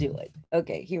wants to do it.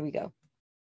 Okay, here we go.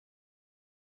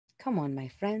 Come on, my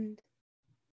friend.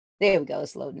 There we go.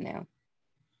 It's loading now.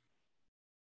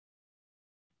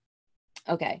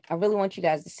 Okay, I really want you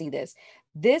guys to see this.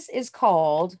 This is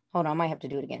called, hold on, I might have to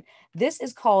do it again. This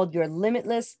is called your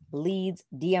Limitless Leads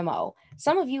DMO.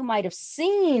 Some of you might have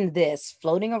seen this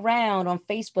floating around on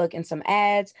Facebook in some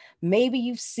ads. Maybe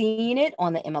you've seen it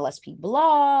on the MLSP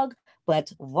blog,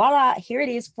 but voila, here it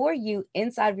is for you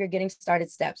inside of your Getting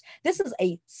Started steps. This is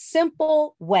a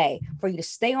simple way for you to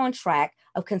stay on track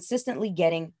of consistently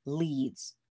getting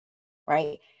leads,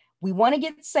 right? We want to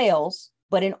get sales,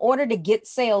 but in order to get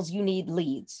sales, you need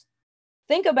leads.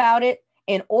 Think about it.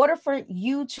 In order for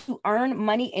you to earn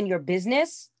money in your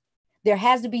business, there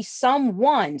has to be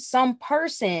someone, some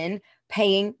person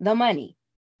paying the money.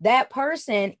 That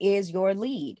person is your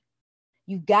lead.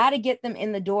 You got to get them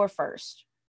in the door first.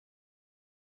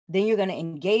 Then you're going to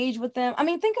engage with them. I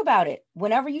mean, think about it.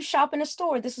 Whenever you shop in a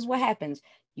store, this is what happens.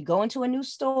 You go into a new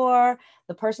store.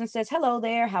 The person says, hello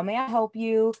there. How may I help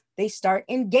you? They start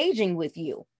engaging with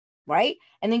you. right?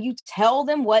 And then you tell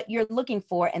them what you're looking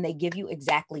for and they give you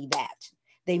exactly that.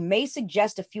 They may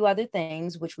suggest a few other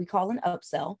things, which we call an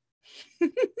upsell,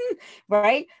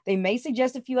 right? They may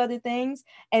suggest a few other things,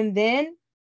 and then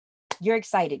you're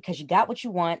excited because you got what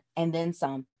you want and then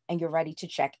some, and you're ready to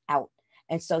check out.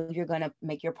 And so you're going to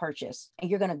make your purchase and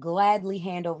you're going to gladly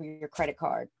hand over your credit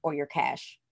card or your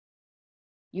cash.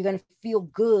 You're going to feel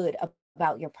good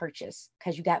about your purchase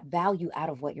because you got value out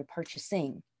of what you're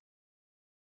purchasing.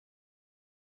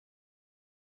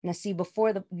 Now, see,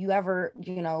 before you ever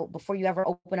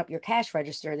open up your cash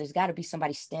register, there's got to be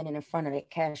somebody standing in front of that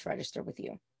cash register with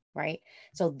you, right?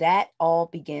 So that all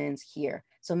begins here.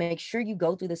 So make sure you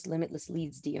go through this Limitless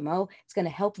Leads DMO. It's going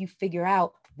to help you figure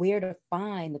out where to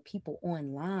find the people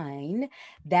online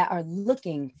that are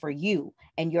looking for you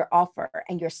and your offer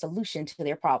and your solution to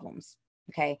their problems.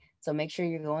 Okay, so make sure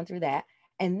you're going through that.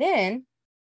 And then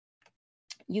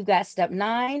you've got step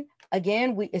 9.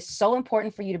 Again, it's so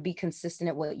important for you to be consistent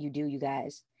at what you do, you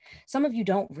guys. Some of you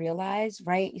don't realize,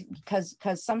 right? Because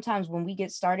sometimes when we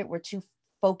get started, we're too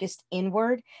focused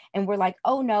inward and we're like,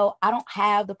 oh no, I don't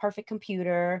have the perfect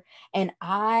computer and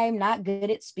I'm not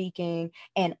good at speaking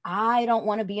and I don't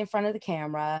want to be in front of the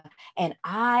camera and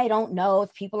I don't know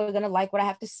if people are going to like what I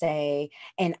have to say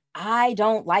and I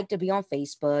don't like to be on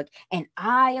Facebook and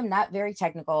I am not very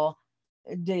technical.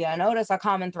 Do you notice a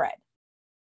common thread?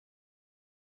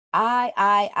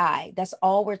 I. That's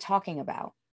all we're talking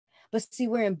about. But see,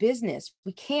 we're in business.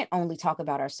 We can't only talk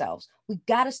about ourselves. We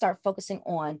got to start focusing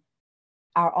on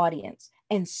our audience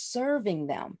and serving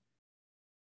them.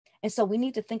 And so we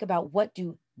need to think about, what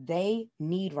do they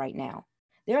need right now?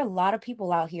 There are a lot of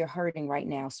people out here hurting right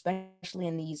now, especially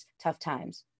in these tough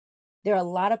times. There are a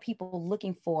lot of people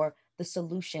looking for the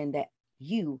solution that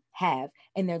you have,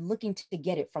 and they're looking to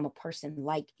get it from a person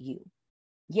like you.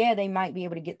 Yeah, they might be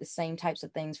able to get the same types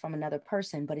of things from another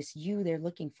person, but it's you they're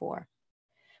looking for.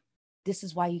 This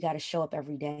is why you got to show up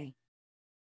every day.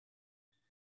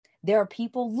 There are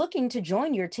people looking to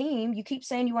join your team. You keep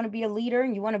saying you want to be a leader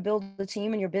and you want to build a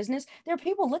team in your business. There are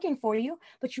people looking for you,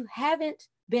 but you haven't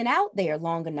been out there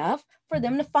long enough for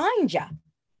them to find you.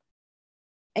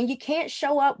 And you can't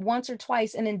show up once or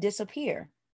twice and then disappear.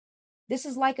 This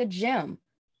is like a gym,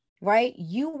 right?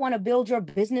 You want to build your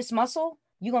business muscle,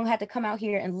 you're going to have to come out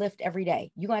here and lift every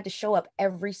day. You're going to have to show up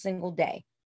every single day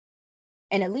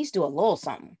and at least do a little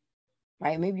something,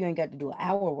 right? Maybe you ain't got to do an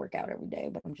hour workout every day,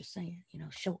 but I'm just saying,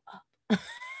 show up.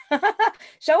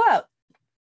 Show up.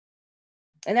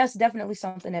 And that's definitely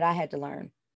something that I had to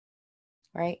learn,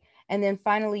 right? And then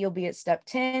finally, you'll be at step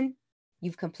 10.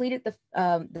 You've completed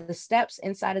the steps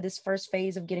inside of this first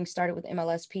phase of getting started with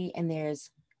MLSP, and there's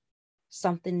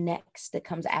something next that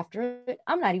comes after it.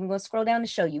 I'm not even going to scroll down to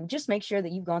show you. Just make sure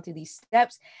that you've gone through these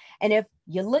steps. And if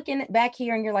you're looking back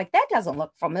here and you're like, that doesn't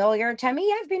look familiar to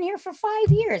me, I've been here for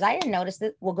 5 years, I didn't notice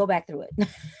that. We'll go back through it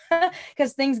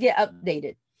because things get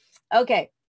updated. Okay.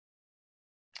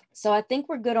 So I think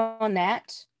we're good on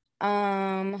that.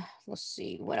 Let's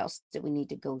see, what else did we need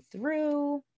to go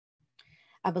through?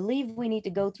 I believe we need to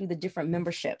go through the different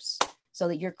memberships so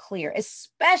that you're clear,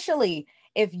 especially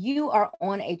if you are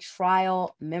on a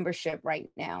trial membership right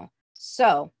now.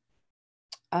 So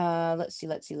let's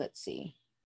see.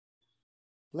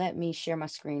 Let me share my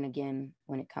screen again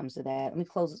when it comes to that. Let me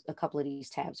close a couple of these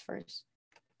tabs first.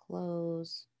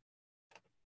 Close.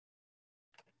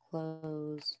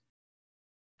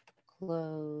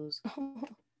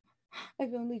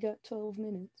 I've only got 12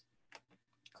 minutes.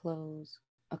 Close.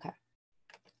 Okay.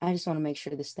 I just want to make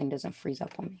sure this thing doesn't freeze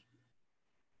up on me.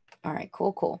 All right,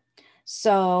 cool.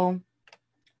 So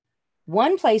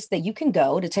one place that you can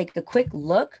go to take a quick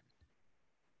look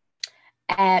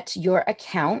at your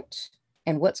account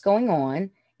and what's going on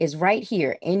is right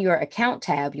here in your account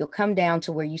tab. You'll come down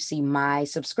to where you see my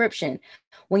subscription.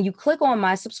 When you click on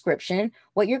my subscription,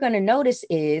 what you're going to notice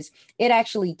is it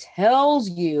actually tells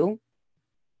you,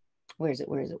 where is it?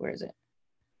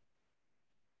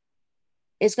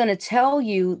 It's going to tell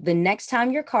you the next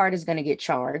time your card is going to get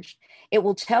charged. It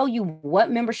will tell you what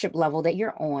membership level that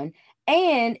you're on.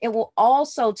 And it will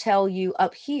also tell you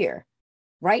up here,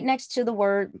 right next to the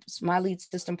word My Lead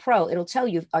System Pro, it'll tell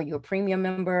you, are you a premium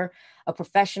member, a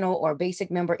professional, or a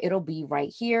basic member? It'll be right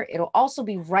here. It'll also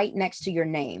be right next to your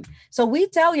name. So we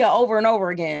tell you over and over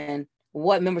again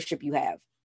what membership you have.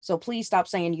 So please stop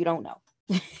saying you don't know.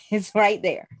 It's right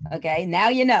there. Okay, now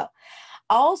you know.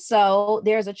 Also,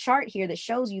 there's a chart here that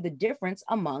shows you the difference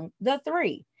among the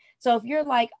three. So if you're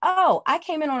like, oh, I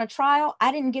came in on a trial,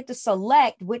 I didn't get to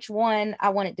select which one I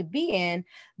wanted to be in,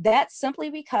 that's simply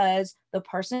because the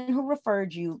person who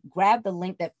referred you grabbed the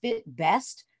link that fit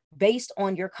best based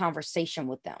on your conversation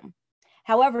with them.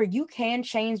 However, you can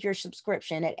change your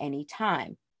subscription at any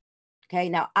time. Okay,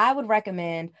 now I would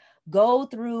recommend go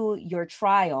through your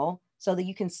trial so that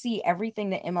you can see everything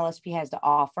that MLSP has to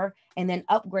offer, and then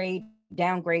upgrade,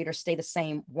 downgrade, or stay the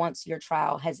same once your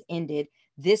trial has ended.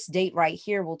 This date right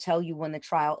here will tell you when the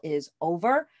trial is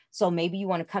over. So maybe you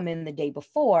want to come in the day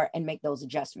before and make those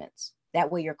adjustments.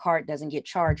 That way your card doesn't get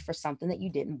charged for something that you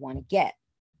didn't want to get.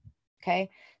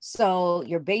 Okay, so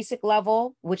your basic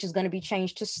level, which is going to be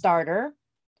changed to starter.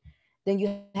 Then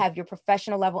you have your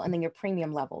professional level and then your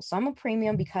premium level. So I'm a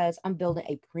premium because I'm building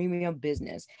a premium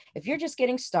business. If you're just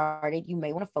getting started, you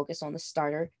may want to focus on the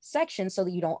starter section so that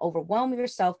you don't overwhelm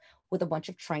yourself with a bunch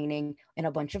of training and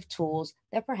a bunch of tools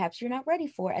that perhaps you're not ready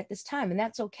for at this time. And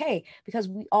that's okay, because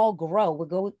we all grow.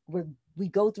 We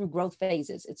go through growth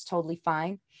phases. It's totally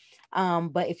fine.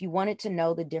 But if you wanted to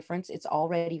know the difference, it's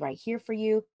already right here for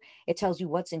you. It tells you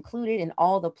what's included in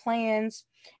all the plans.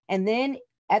 And then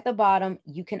at the bottom,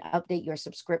 you can update your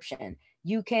subscription.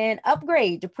 You can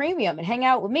upgrade to premium and hang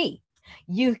out with me.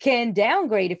 You can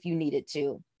downgrade if you needed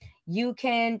to. You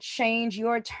can change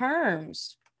your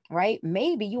terms, right?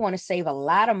 Maybe you want to save a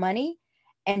lot of money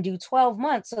and do 12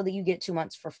 months so that you get 2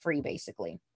 months for free,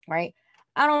 basically, right?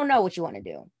 I don't know what you want to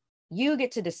do. You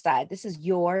get to decide. This is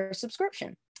your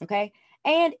subscription, okay?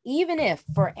 And even if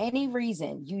for any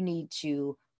reason you need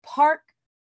to park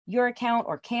your account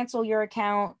or cancel your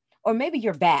account, or maybe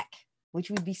you're back,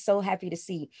 which we'd be so happy to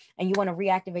see, and you want to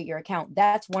reactivate your account,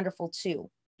 that's wonderful too,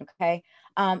 okay?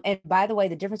 And by the way,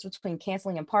 the difference between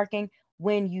canceling and parking,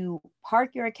 when you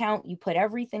park your account, you put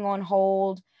everything on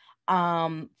hold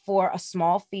for a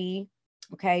small fee,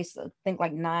 okay? So think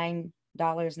like $9,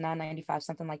 $9.95,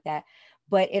 something like that.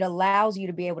 But it allows you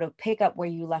to be able to pick up where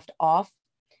you left off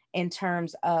in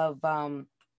terms of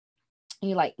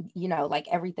like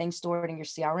everything stored in your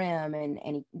CRM and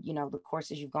any, the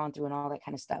courses you've gone through and all that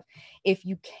kind of stuff. If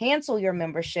you cancel your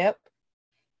membership,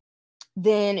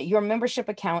 then your membership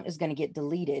account is going to get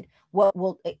deleted.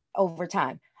 Over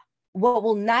time, what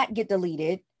will not get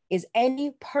deleted is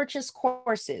any purchase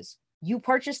courses. You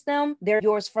purchase them, they're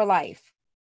yours for life.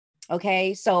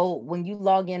 Okay. So when you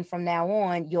log in from now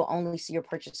on, you'll only see your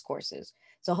purchase courses.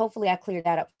 So hopefully I cleared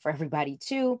that up for everybody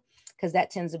too, because that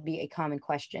tends to be a common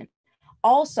question.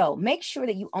 Also, make sure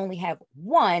that you only have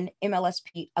one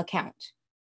MLSP account.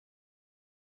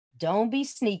 Don't be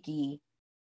sneaky.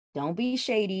 Don't be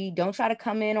shady. Don't try to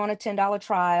come in on a $10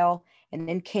 trial and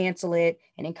then cancel it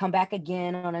and then come back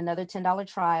again on another $10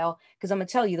 trial. Because I'm going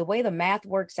to tell you, the way the math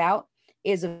works out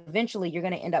is eventually you're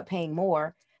going to end up paying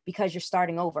more because you're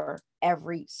starting over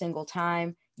every single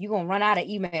time. You're going to run out of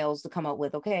emails to come up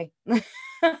with, okay?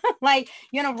 Like,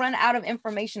 you're going to run out of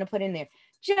information to put in there.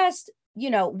 Just,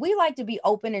 we like to be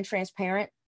open and transparent.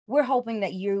 We're hoping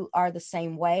that you are the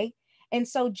same way. And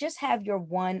so just have your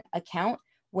one account.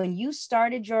 When you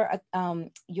started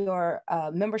your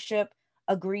membership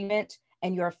agreement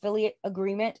and your affiliate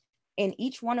agreement, in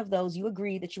each one of those, you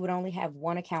agreed that you would only have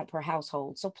one account per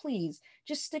household. So please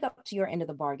just stick up to your end of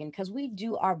the bargain, because we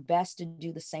do our best to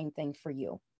do the same thing for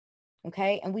you.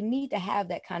 Okay. And we need to have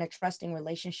that kind of trusting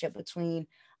relationship between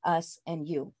us and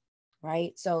you.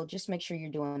 Right. So just make sure you're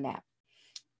doing that.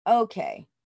 Okay.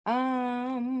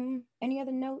 Any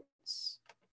other notes?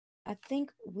 I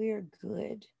think we're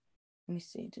good. Let me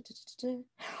see.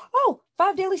 Oh,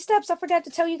 5 daily steps. I forgot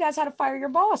to tell you guys how to fire your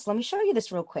boss. Let me show you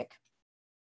this real quick.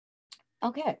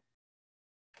 Okay.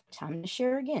 Time to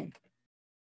share again.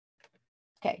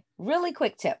 Okay, really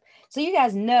quick tip. So you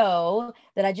guys know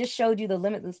that I just showed you the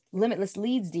limitless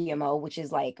leads DMO, which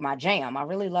is like my jam. I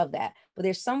really love that. But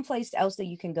there's someplace else that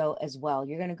you can go as well.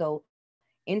 You're going to go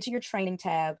into your training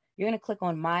tab. You're going to click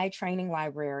on my training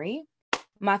library,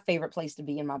 my favorite place to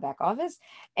be in my back office.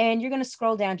 And you're going to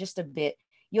scroll down just a bit.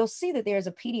 You'll see that there's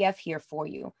a PDF here for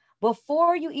you.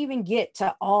 Before you even get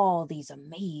to all these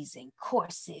amazing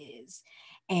courses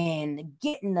and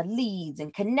getting the leads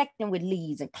and connecting with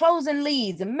leads and closing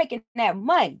leads and making that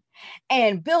money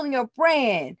and building your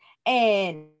brand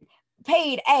and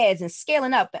paid ads and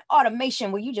scaling up and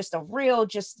automation, where you just a real,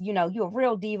 you're a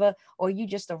real diva, or you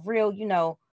just a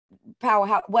real,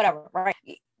 powerhouse, whatever, right?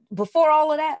 Before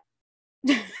all of that,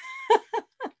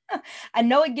 I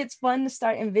know it gets fun to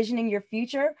start envisioning your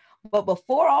future, but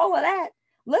before all of that,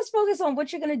 let's focus on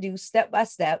what you're going to do step by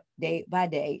step, day by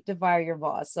day to fire your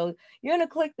boss. So you're going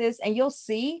to click this and you'll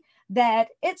see that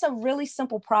it's a really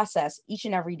simple process each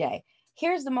and every day.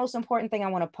 Here's the most important thing I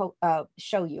want to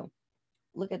show you.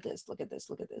 Look at this, look at this,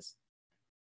 look at this.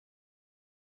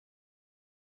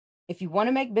 If you want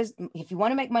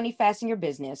to make money fast in your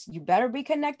business, you better be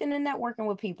connecting and networking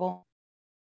with people,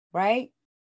 right?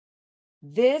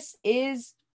 This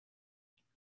is,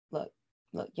 look,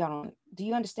 look, y'all don't, do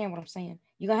you understand what I'm saying?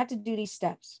 You're gonna have to do these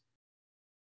steps.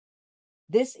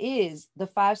 This is the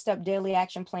 5-step daily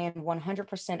action plan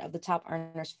 100% of the top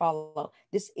earners follow.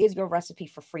 This is your recipe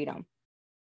for freedom.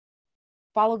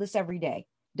 Follow this every day.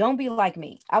 Don't be like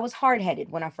me. I was hard-headed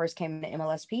when I first came to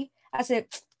MLSP. I said,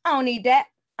 I don't need that.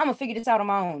 I'm gonna figure this out on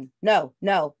my own. No,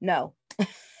 no, no.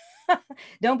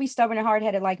 Don't be stubborn and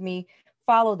hard-headed like me.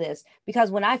 Follow this, because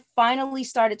when I finally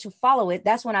started to follow it,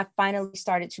 that's when I finally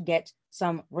started to get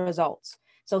some results.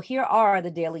 So here are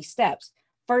the daily steps.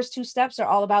 First 2 steps are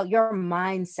all about your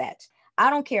mindset. I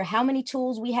don't care how many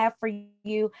tools we have for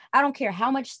you. I don't care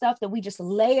how much stuff that we just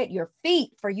lay at your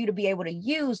feet for you to be able to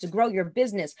use to grow your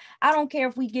business. I don't care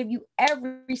if we give you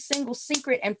every single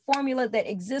secret and formula that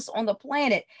exists on the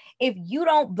planet. If you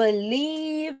don't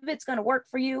believe it's going to work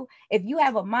for you, if you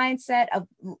have a mindset of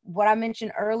what I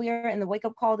mentioned earlier in the wake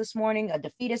up call this morning, a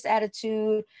defeatist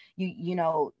attitude, you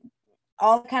know,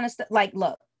 all kind of stuff, like,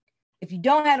 look, if you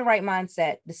don't have the right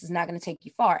mindset, this is not going to take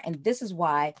you far. And this is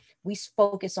why we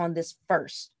focus on this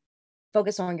first.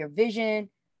 Focus on your vision,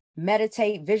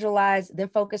 meditate, visualize, then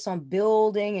focus on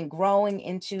building and growing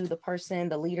into the person,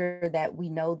 the leader that we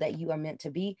know that you are meant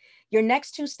to be. Your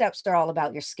next 2 steps are all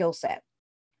about your skill set.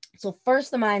 So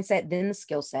first the mindset, then the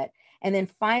skill set. And then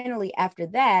finally, after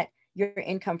that, your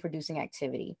income producing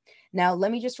activity. Now,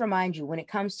 let me just remind you, when it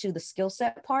comes to the skill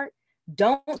set part,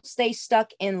 don't stay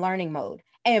stuck in learning mode.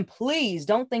 And please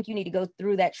don't think you need to go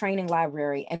through that training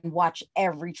library and watch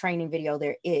every training video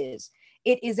there is.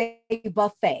 It is a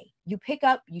buffet. You pick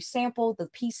up, you sample the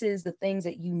pieces, the things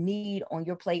that you need on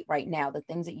your plate right now, the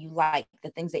things that you like, the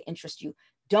things that interest you.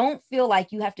 Don't feel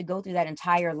like you have to go through that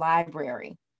entire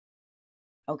library.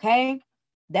 Okay?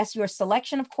 That's your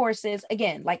selection of courses.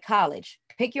 Again, like college,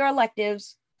 pick your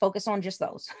electives, focus on just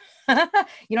those.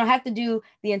 You don't have to do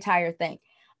the entire thing.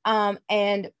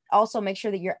 And also make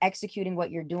sure that you're executing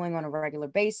what you're doing on a regular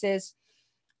basis.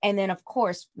 And then, of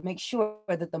course, make sure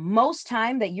that the most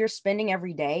time that you're spending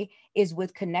every day is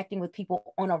with connecting with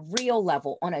people on a real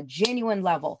level, on a genuine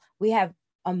level. We have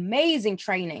amazing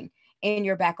training in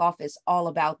your back office all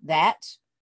about that.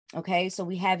 Okay, so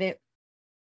we have it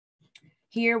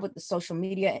here with the social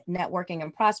media networking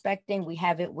and prospecting. We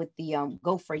have it with the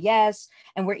Go for Yes,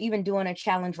 and we're even doing a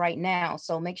challenge right now.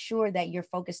 So make sure that you're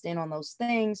focused in on those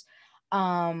things.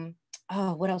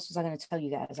 Oh, what else was I going to tell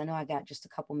you guys? I know I got just a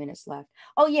couple minutes left.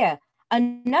 Oh yeah,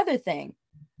 another thing.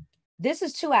 This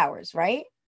is 2 hours, right?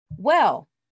 Well,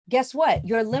 guess what?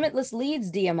 Your Limitless Leads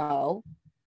DMO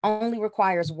only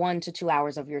requires 1 to 2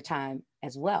 hours of your time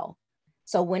as well.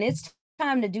 So when it's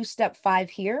time to do step 5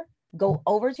 here, go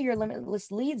over to your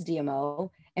Limitless Leads DMO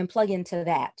and plug into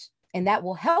that. And that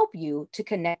will help you to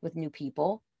connect with new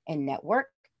people and network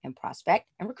and prospect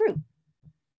and recruit.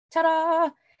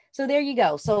 Ta-da! So there you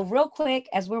go. So real quick,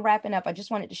 as we're wrapping up, I just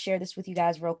wanted to share this with you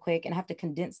guys real quick, and I have to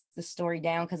condense the story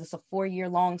down because it's a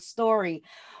 4-year-long story.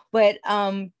 But,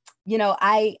 you know,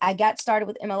 I got started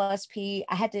with MLSP.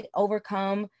 I had to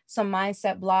overcome some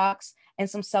mindset blocks and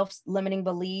some self-limiting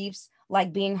beliefs,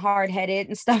 like being hard-headed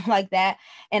and stuff like that.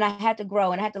 And I had to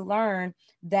grow, and I had to learn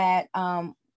that,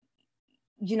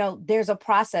 you know, there's a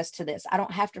process to this. I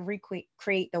don't have to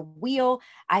recreate the wheel.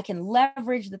 I can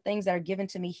leverage the things that are given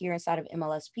to me here inside of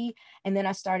MLSP. And then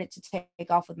I started to take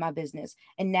off with my business.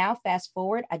 And now fast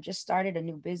forward, I just started a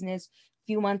new business a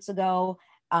few months ago,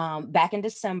 back in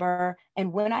December.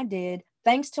 And when I did,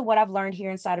 thanks to what I've learned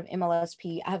here inside of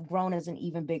MLSP, I have grown as an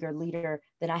even bigger leader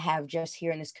than I have just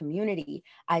here in this community.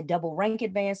 I double rank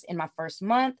advanced in my first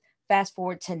month. Fast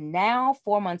forward to now,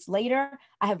 4 months later,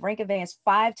 I have rank advanced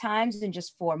 5 times in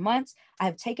just 4 months. I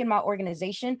have taken my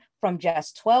organization from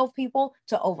just 12 people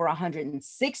to over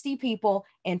 160 people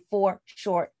in 4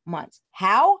 short months.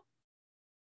 How?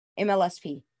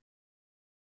 MLSP.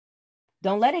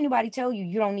 Don't let anybody tell you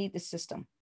you don't need the system.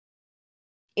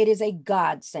 It is a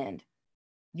godsend.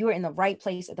 You are in the right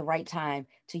place at the right time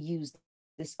to use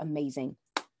this amazing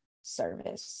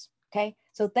service. Okay,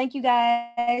 so thank you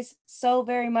guys so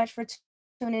very much for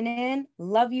tuning in.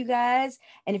 Love you guys.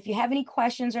 And if you have any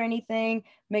questions or anything,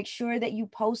 make sure that you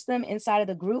post them inside of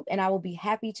the group, and I will be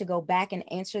happy to go back and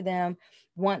answer them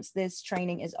once this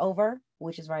training is over,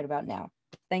 which is right about now.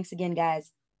 Thanks again,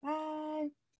 guys.